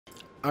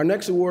Our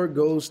next award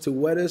goes to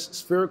Weta's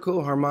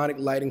spherical harmonic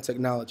lighting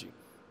technology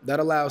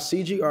that allows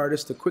CG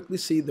artists to quickly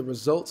see the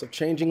results of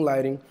changing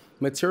lighting,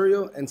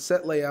 material, and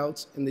set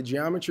layouts in the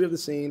geometry of the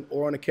scene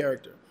or on a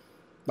character,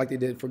 like they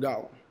did for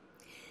Gollum.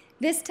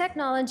 This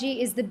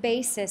technology is the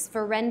basis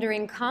for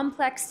rendering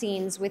complex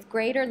scenes with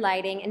greater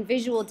lighting and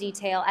visual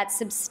detail at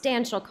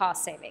substantial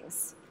cost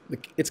savings.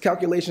 Its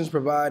calculations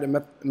provide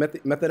a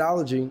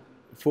methodology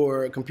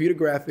for computer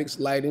graphics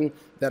lighting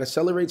that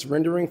accelerates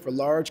rendering for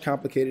large,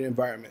 complicated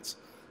environments.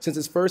 Since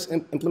its first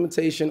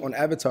implementation on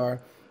Avatar,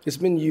 it's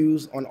been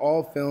used on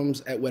all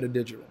films at Weta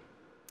Digital.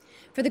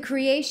 For the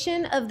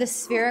creation of the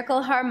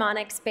spherical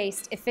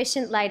harmonics-based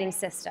efficient lighting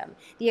system,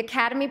 the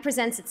Academy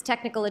presents its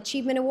Technical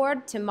Achievement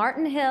Award to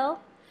Martin Hill,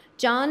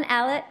 Jon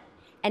Allitt,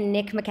 and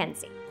Nick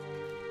McKenzie.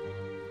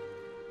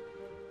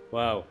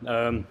 Wow.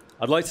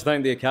 I'd like to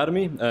thank the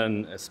Academy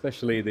and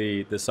especially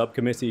the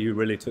subcommittee who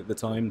really took the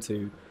time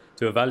to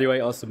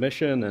evaluate our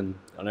submission, and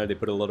I know they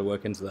put a lot of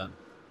work into that.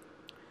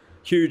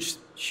 Huge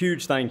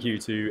thank you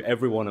to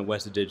everyone at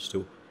Weta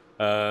Digital.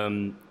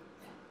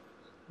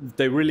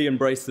 They really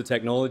embraced the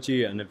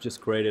technology and have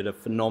just created a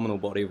phenomenal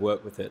body of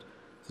work with it.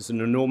 There's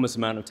an enormous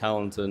amount of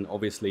talent, and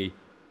obviously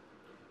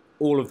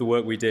all of the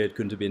work we did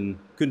couldn't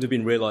have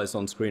been realized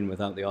on screen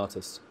without the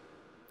artists.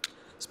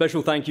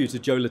 Special thank you to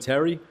Joe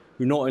Letteri,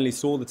 who not only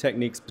saw the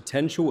technique's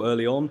potential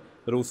early on,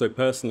 but also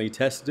personally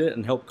tested it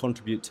and helped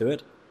contribute to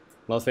it.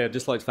 Lastly, I'd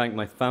just like to thank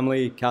my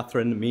family,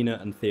 Catherine, Mina,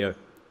 and Theo.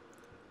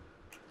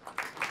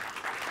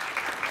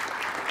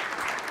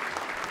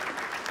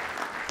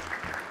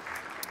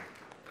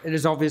 It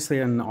is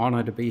obviously an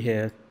honor to be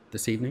here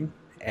this evening,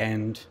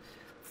 and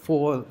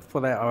for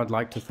that I would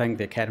like to thank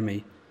the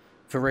Academy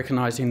for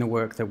recognizing the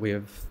work that we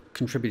have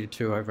contributed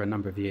to over a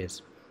number of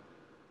years.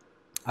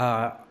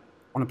 On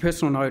a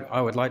personal note,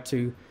 I would like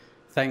to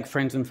thank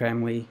friends and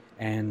family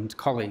and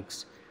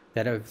colleagues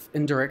that have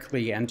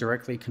indirectly and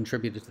directly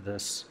contributed to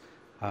this.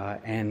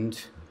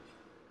 And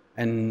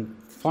in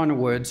final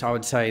words, I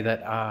would say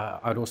that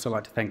I'd also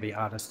like to thank the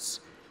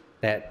artists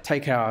that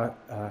take our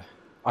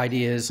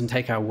ideas and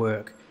take our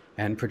work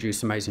and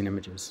produce amazing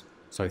images.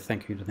 So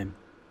thank you to them.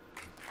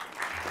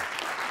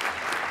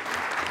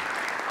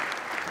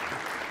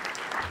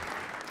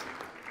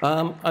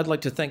 I'd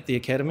like to thank the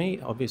Academy,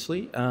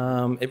 obviously,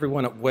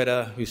 everyone at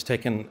Weta who's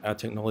taken our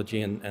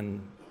technology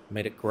and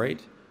made it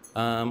great.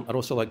 I'd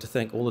also like to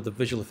thank all of the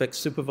visual effects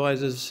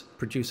supervisors,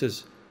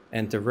 producers,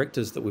 and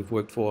directors that we've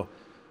worked for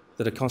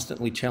that are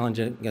constantly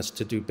challenging us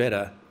to do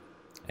better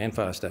and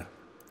faster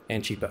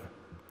and cheaper.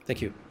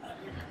 Thank you.